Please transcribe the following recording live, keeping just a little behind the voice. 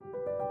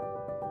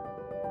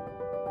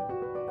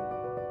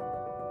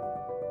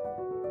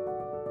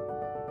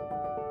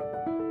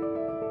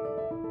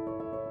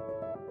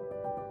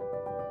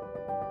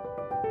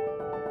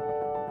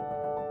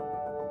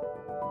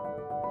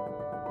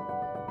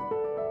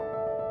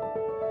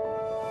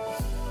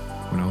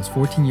When I was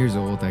 14 years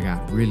old, I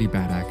got really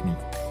bad acne.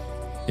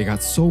 It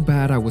got so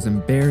bad I was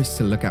embarrassed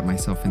to look at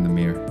myself in the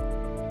mirror.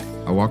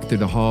 I walked through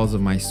the halls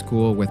of my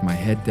school with my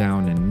head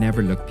down and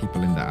never looked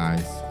people in the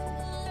eyes.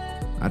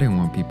 I didn't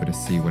want people to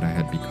see what I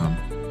had become.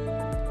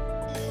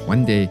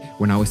 One day,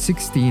 when I was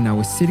 16, I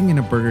was sitting in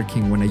a Burger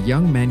King when a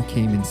young man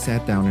came and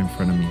sat down in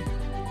front of me.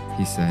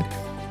 He said,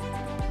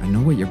 "I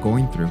know what you're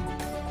going through.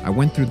 I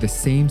went through the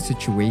same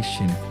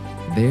situation.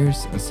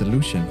 There's a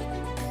solution."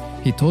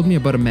 He told me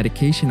about a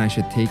medication I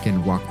should take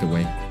and walked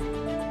away.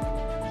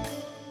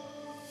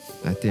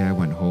 That day I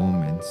went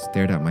home and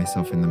stared at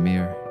myself in the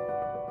mirror.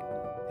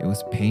 It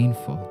was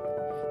painful.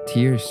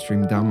 Tears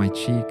streamed down my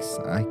cheeks.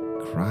 I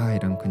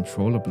cried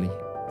uncontrollably.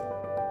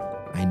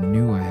 I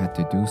knew I had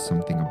to do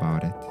something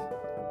about it.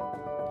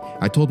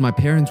 I told my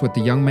parents what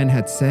the young man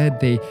had said.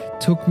 They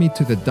took me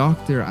to the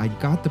doctor. I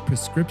got the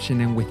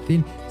prescription, and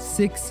within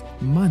 6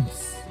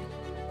 months,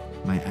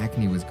 my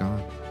acne was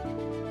gone.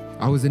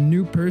 I was a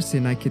new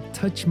person. I could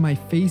touch my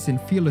face and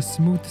feel a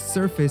smooth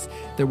surface.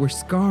 There were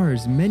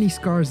scars, many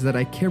scars that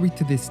I carry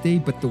to this day,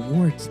 but the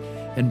warts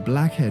and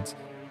blackheads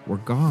were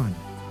gone.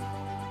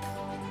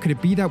 Could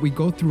it be that we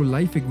go through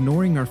life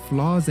ignoring our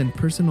flaws and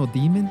personal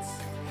demons?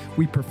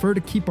 We prefer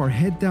to keep our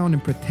head down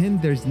and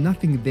pretend there's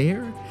nothing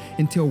there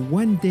until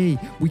one day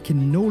we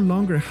can no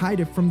longer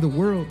hide it from the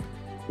world.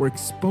 We're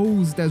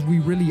exposed as we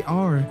really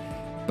are,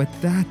 but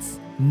that's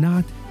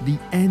not the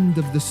end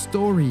of the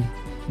story.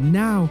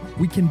 Now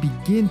we can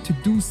begin to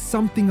do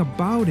something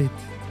about it.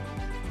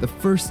 The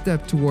first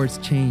step towards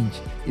change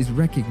is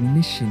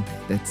recognition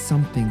that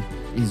something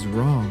is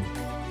wrong.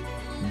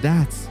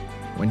 That's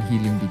when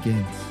healing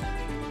begins.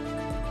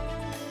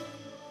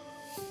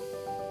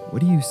 What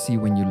do you see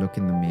when you look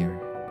in the mirror?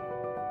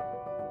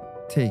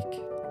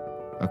 Take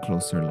a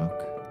closer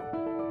look.